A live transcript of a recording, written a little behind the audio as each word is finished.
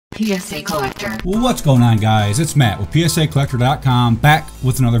PSA Collector. What's going on, guys? It's Matt with PSAcollector.com, back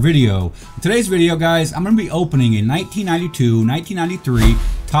with another video. In today's video, guys, I'm going to be opening a 1992-1993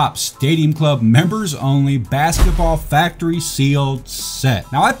 Topps Stadium Club members only basketball factory sealed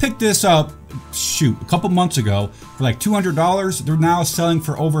set. Now, I picked this up a couple months ago for like $200. They're now selling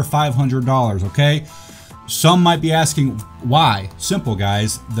for over $500, okay? Some might be asking why. Simple,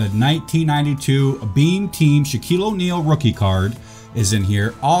 guys. The 1992 Beam Team Shaquille O'Neal rookie card is in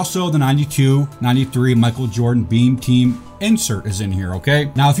here. Also, the 92-93 Michael Jordan Beam Team insert is in here,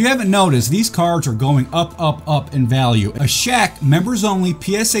 okay? Now, if you haven't noticed, these cards are going up in value. A Shaq members only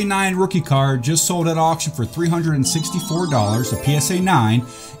PSA 9 rookie card just sold at auction for $364, a PSA 9,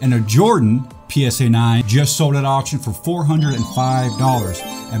 and a Jordan PSA 9 just sold at auction for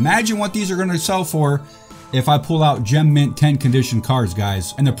 $405. Imagine what these are going to sell for if I pull out Gem Mint 10 condition cards,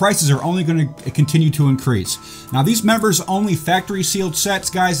 guys, and the prices are only going to continue to increase. Now, these members only factory sealed sets,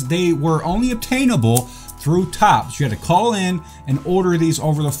 guys, they were only obtainable through Topps. You had to call in and order these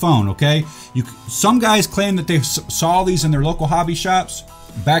over the phone, okay? Some guys claim that they saw these in their local hobby shops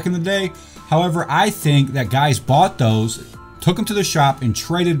back in the day. However, I think that guys bought those, took them to the shop, and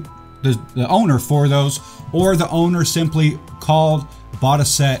traded the owner for those, or the owner simply called, bought a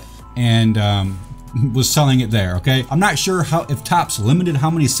set, and was selling it there, okay? I'm not sure if Topps limited how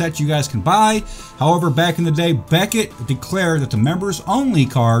many sets you guys can buy. However, back in the day, Beckett declared that the members only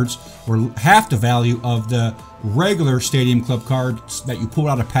cards were half the value of the regular Stadium Club cards that you pulled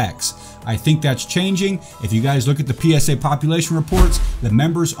out of packs. I think that's changing. If you guys look at the PSA population reports, the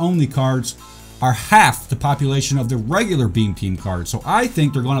members only cards are half the population of the regular Beam Team cards. So I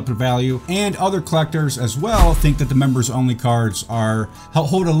think they're going up in value, and other collectors as well think that the members only cards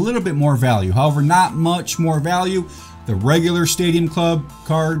hold a little bit more value. However, not much more value. The regular Stadium Club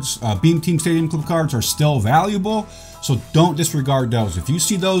cards, Beam Team Stadium Club cards are still valuable. So don't disregard those. If you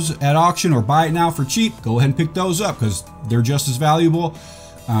see those at auction or buy it now for cheap, go ahead and pick those up because they're just as valuable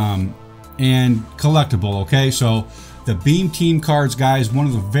and collectible, okay? So the Beam Team cards, guys, one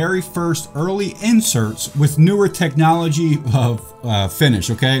of the very first early inserts with newer technology of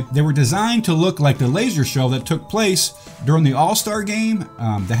finish, okay? They were designed to look like the laser show that took place during the All-Star game,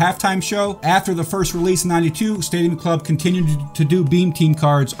 the halftime show. After the first release in '92, Stadium Club continued to do Beam Team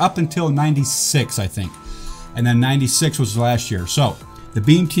cards up until '96, I think. And then '96 was the last year. So the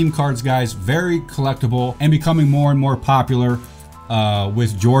Beam Team cards, guys, very collectible and becoming more and more popular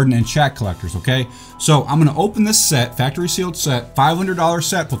with Jordan and Shaq collectors, okay? So I'm gonna open this set, factory sealed set, $500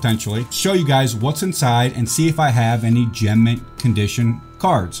 set potentially, show you guys what's inside and see if I have any Gem Mint condition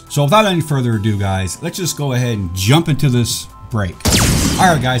cards. So without any further ado, guys, let's just go ahead and jump into this break.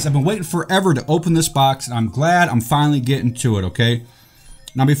 All right, guys, I've been waiting forever to open this box, and I'm glad I'm finally getting to it, okay?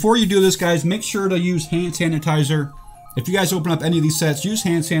 Now, before you do this, guys, make sure to use hand sanitizer. If you guys open up any of these sets, use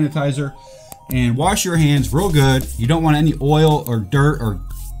hand sanitizer and wash your hands real good. You don't want any oil or dirt or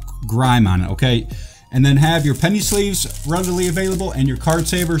grime on it, okay? And then have your penny sleeves readily available and your card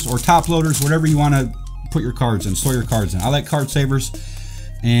savers or top loaders, whatever you want to put your cards in, store your cards in. I like card savers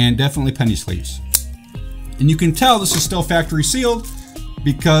and definitely penny sleeves. And you can tell this is still factory sealed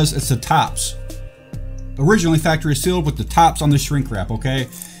because it's the Topps. Originally factory sealed with the Topps on the shrink wrap, okay?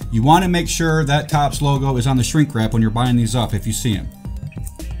 You want to make sure that Topps logo is on the shrink wrap when you're buying these up if you see them.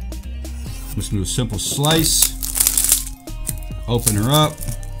 I'm just gonna do a simple slice, open her up.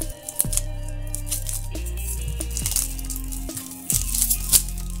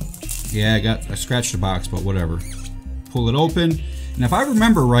 Yeah, I scratched the box, but whatever. Pull it open, and if I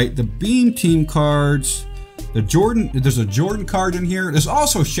remember right, the Beam Team cards, there's a Jordan card in here. There's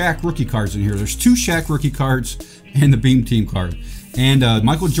also Shaq rookie cards in here. There's 2 Shaq rookie cards and the Beam Team card. And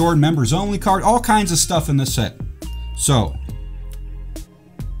Michael Jordan members only card, all kinds of stuff in this set. So,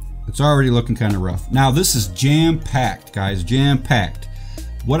 it's already looking kind of rough. Now, this is jam-packed, guys, jam-packed.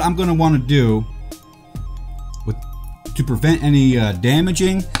 What I'm gonna wanna do to prevent any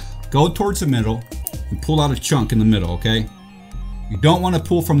damaging, go towards the middle and pull out a chunk in the middle, okay? You don't wanna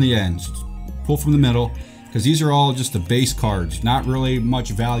pull from the ends. Pull from the middle, because these are all just the base cards, not really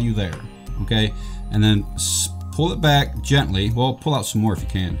much value there, okay? And then pull it back gently. Well, pull out some more if you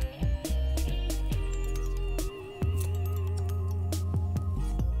can.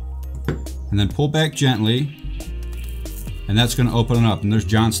 And then pull back gently, and that's going to open it up. And there's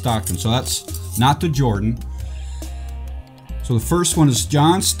John Stockton. So that's not the Jordan. So the first one is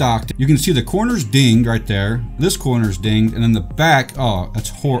John Stockton. You can see the corner's dinged right there. This corner's dinged, and then the back. Oh, that's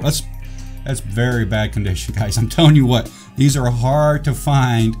horrible. That's very bad condition, guys. I'm telling you what, these are hard to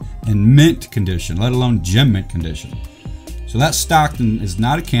find in mint condition, let alone Gem Mint condition. So that Stockton is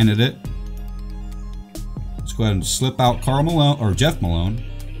not a candidate. Let's go ahead and slip out Karl Malone or Jeff Malone.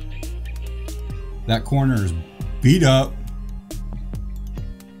 That corner is beat up.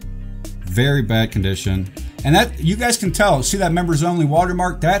 Very bad condition. And that, you guys can tell, see that members only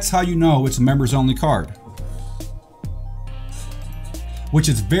watermark? That's how you know it's a members only card. Which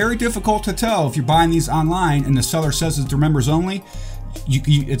is very difficult to tell if you're buying these online and the seller says it's members only.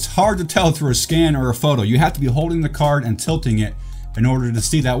 It's hard to tell through a scan or a photo. You have to be holding the card and tilting it in order to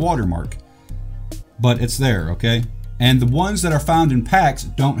see that watermark. But it's there, okay? And the ones that are found in packs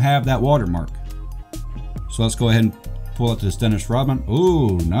don't have that watermark. So let's go ahead and pull out this Dennis Rodman.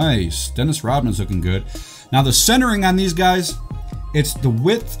 Ooh, nice. Dennis Rodman's looking good. Now the centering on these guys, it's the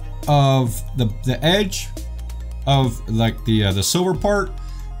width of the edge of like the silver part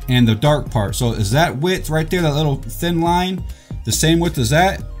and the dark part. So is that width right there, that little thin line, the same width as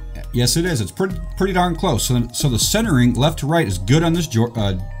that? Yes, it is. It's pretty darn close. So the centering left to right is good on this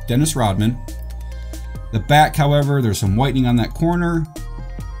Dennis Rodman. The back, however, there's some whitening on that corner.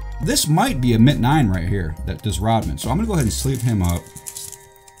 This might be a mint 9 right here, this Rodman. So I'm gonna go ahead and sleeve him up.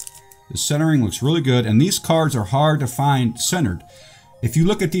 The centering looks really good, and these cards are hard to find centered. If you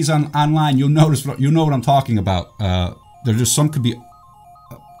look at these online, you'll know what I'm talking about. There just some could be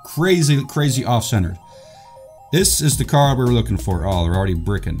crazy off-centered. This is the card we were looking for. Oh, they're already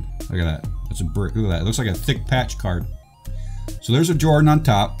bricking. Look at that. That's a brick. Look at that. It looks like a thick patch card. So there's a Jordan on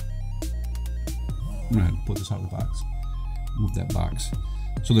top. I'm gonna put this out of the box. Move that box.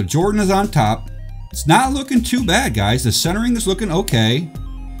 So the Jordan is on top. It's not looking too bad, guys. The centering is looking okay.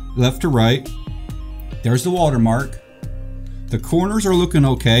 Left to right. There's the watermark. The corners are looking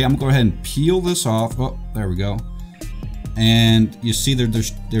okay. I'm gonna go ahead and peel this off. Oh, there we go. And you see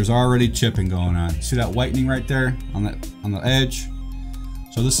there's already chipping going on. See that whitening right there on the edge?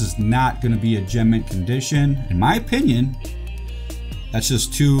 So this is not gonna be a gem mint condition. In my opinion, that's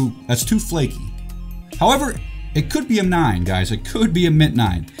too flaky. However, it could be a 9, guys. It could be a mint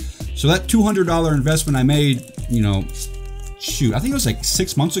 9. So that $200 investment I made, you know, shoot, I think it was like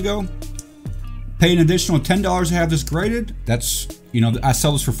 6 months ago. Pay an additional $10 to have this graded. That's, you know, I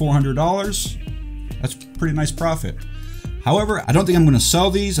sell this for $400. That's pretty nice profit. However, I don't think I'm going to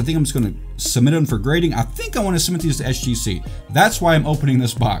sell these. I think I'm just going to submit them for grading. I think I want to submit these to SGC. That's why I'm opening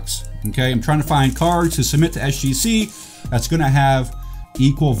this box. Okay, I'm trying to find cards to submit to SGC that's going to have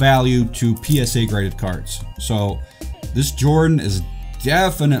equal value to PSA graded cards. So this Jordan is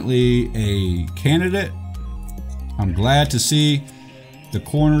definitely a candidate. I'm glad to see the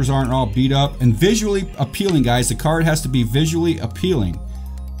corners aren't all beat up and visually appealing, guys. The card has to be visually appealing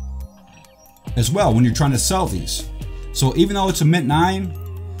as well when you're trying to sell these. So even though it's a mint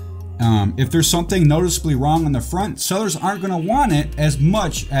 9, if there's something noticeably wrong on the front, sellers aren't going to want it as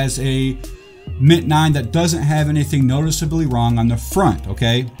much as a mint 9 that doesn't have anything noticeably wrong on the front,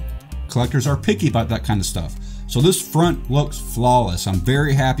 okay? Collectors are picky about that kind of stuff. So this front looks flawless. I'm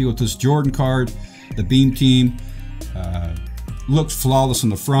very happy with this Jordan card. The Beam Team looks flawless in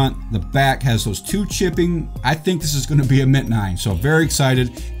the front. The back has those 2 chipping. I think this is going to be a mint 9, so very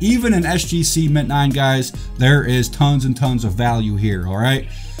excited. Even an SGC mint 9, guys, there is tons and tons of value here, all right?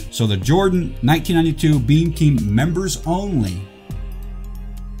 So the Jordan 1992 Beam Team members only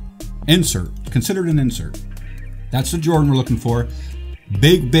insert, considered an insert. That's the Jordan we're looking for.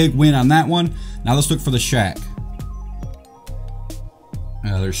 Big win on that one. Now let's look for the Shaq.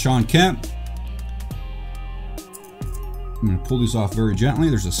 There's Sean Kemp. I'm going to pull these off very gently.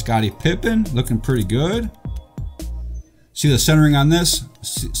 There's a Scottie Pippen looking pretty good. See the centering on this?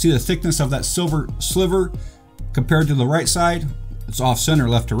 See the thickness of that silver sliver compared to the right side? It's off center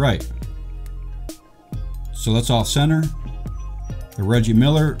left to right. So that's off center. The Reggie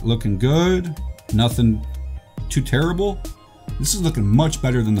Miller looking good. Nothing too terrible. This is looking much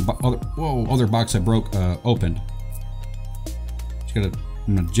better than the other box I broke opened.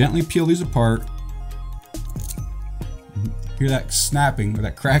 I'm going to gently peel these apart. Hear that snapping or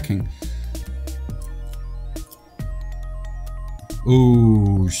that cracking.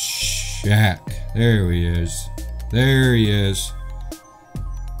 Ooh, Shaq. There he is. There he is.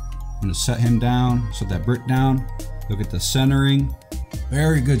 I'm going to set him down, set that brick down. Look at the centering.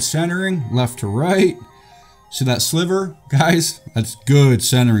 Very good centering, left to right. See that sliver, guys? That's good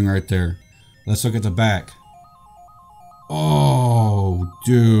centering right there. Let's look at the back. Oh,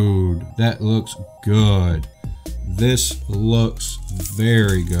 dude, that looks good. This looks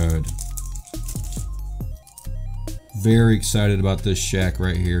very good. Very excited about this Shaq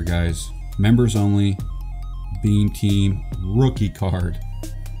right here, guys. Members only, Beam Team, rookie card.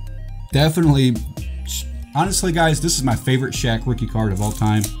 Definitely, honestly, guys, this is my favorite Shaq rookie card of all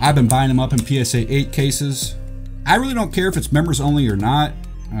time. I've been buying them up in PSA 8 cases. I really don't care if it's members only or not.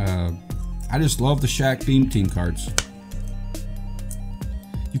 I just love the Shaq Beam Team cards.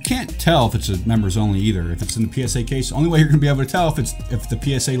 You can't tell if it's a members only either. If it's in the PSA case, the only way you're gonna be able to tell if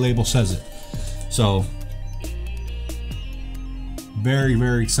the PSA label says it. So, very,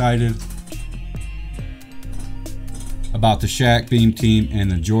 very excited about the Shaq Beam team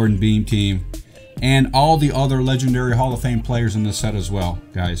and the Jordan Beam team and all the other legendary Hall of Fame players in this set as well,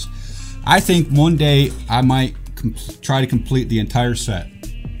 guys. I think one day I might try to complete the entire set.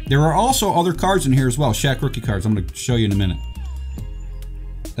 There are also other cards in here as well, Shaq rookie cards. I'm going to show you in a minute.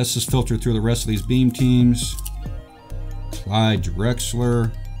 Let's just filter through the rest of these Beam teams. Clyde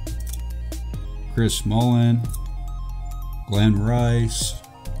Drexler, Chris Mullin, Glenn Rice,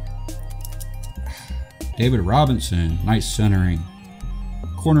 David Robinson, nice centering.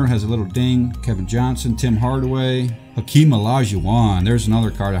 Corner has a little ding. Kevin Johnson, Tim Hardaway, Hakeem Olajuwon. There's another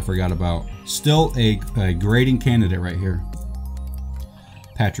card I forgot about. Still a grading candidate right here.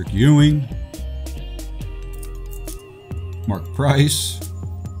 Patrick Ewing, Mark Price,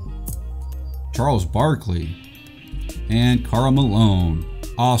 Charles Barkley, and Karl Malone.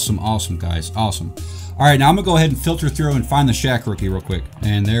 Awesome, awesome, guys. Awesome. All right, now I'm going to go ahead and filter through and find the Shaq rookie real quick.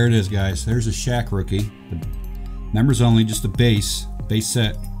 And there it is, guys. There's a Shaq rookie. Members only, just a base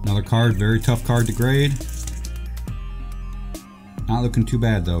set. Another card, very tough card to grade. Not looking too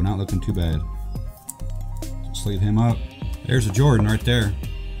bad, though. Not looking too bad. Just leave him up. There's a Jordan right there.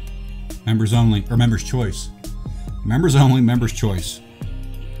 Members only, or members choice. Members only, members choice.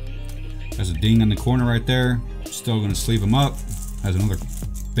 Has a ding in the corner right there. Still going to sleeve him up. Has another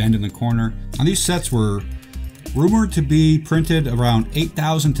bend in the corner. Now these sets were rumored to be printed around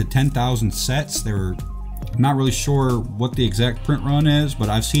 8,000 to 10,000 sets. I'm not really sure what the exact print run is, but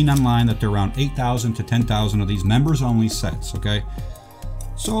I've seen online that they're around 8,000 to 10,000 of these members only sets, okay?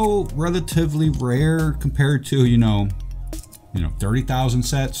 So relatively rare compared to, you know, 30,000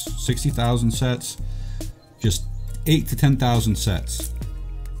 sets, 60,000 sets, just 8 to 10,000 sets.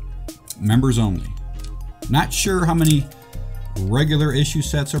 Members only. Not sure how many regular issue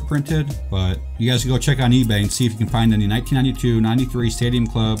sets are printed, but you guys can go check on eBay and see if you can find any 1992, 93 Stadium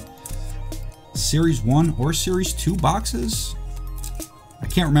Club Series 1 or Series 2 boxes. I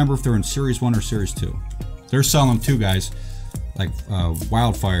can't remember if they're in Series 1 or Series 2. They're selling them too, guys, like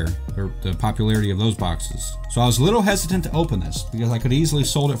wildfire, the popularity of those boxes. So I was a little hesitant to open this because I could easily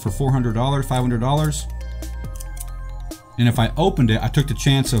sold it for $400, $500. And if I opened it, I took the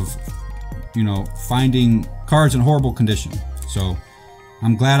chance of, you know, finding cards in horrible condition. So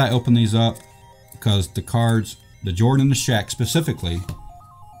I'm glad I opened these up because the cards, the Jordan and the Shaq specifically,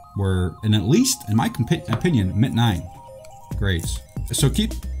 were in at least, in my opinion, mid-9 grades. So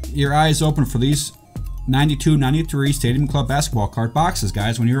keep your eyes open for these 92, 93 Stadium Club basketball card boxes,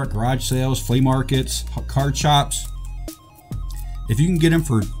 guys. When you're at garage sales, flea markets, card shops, if you can get them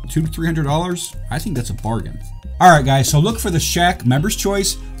for $200 to $300, I think that's a bargain. All right, guys, so look for the Shaq Members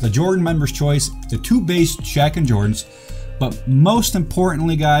Choice, the Jordan Members Choice, the two base Shaq and Jordans. But most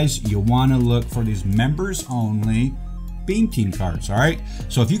importantly, guys, you want to look for these members only Beam Team cards, all right?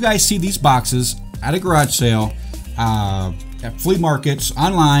 So if you guys see these boxes at a garage sale, at flea markets,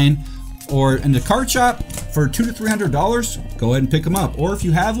 online, or in the card shop for $200 to $300, go ahead and pick them up. Or if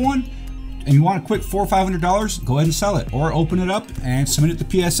you have one and you want a quick $400 or $500, go ahead and sell it. Or open it up and submit it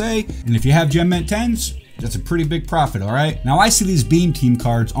to PSA. And if you have Gem Mint 10s, that's a pretty big profit, all right? Now I see these Beam Team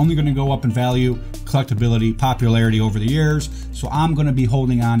cards only gonna go up in value, collectability, popularity over the years, so I'm gonna be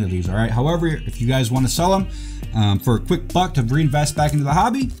holding on to these, all right? However, if you guys wanna sell them for a quick buck to reinvest back into the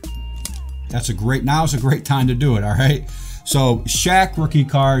hobby, now's a great time to do it, all right? So Shaq rookie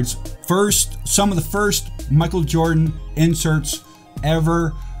cards, some of the first Michael Jordan inserts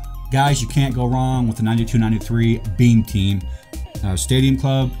ever. Guys, you can't go wrong with the 92-93 Beam Team Stadium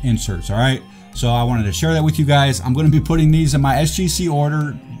Club inserts, all right? So I wanted to share that with you guys. I'm going to be putting these in my SGC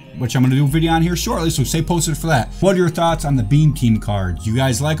order, which I'm going to do a video on here shortly, so stay posted for that. What are your thoughts on the Beam Team cards? You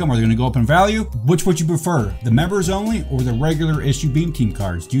guys like them? Are they going to go up in value? Which would you prefer, the members only or the regular issue Beam Team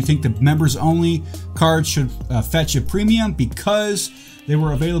cards? Do you think the members only cards should fetch a premium because they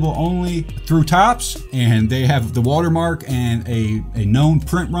were available only through Topps and they have the watermark and a known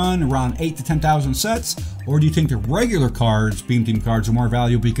print run around 8 to 10,000 sets? Or do you think the regular cards, Beam Team cards, are more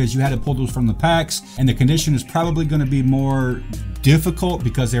valuable because you had to pull those from the packs and the condition is probably going to be more difficult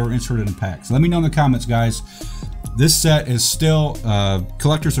because they were inserted in packs? Let me know in the comments, guys. This set is still,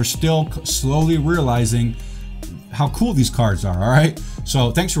 collectors are still slowly realizing how cool these cards are, all right?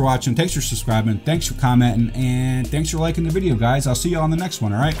 So thanks for watching, thanks for subscribing, thanks for commenting, and thanks for liking the video, guys. I'll see you on the next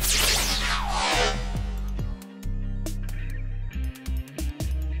one, all right?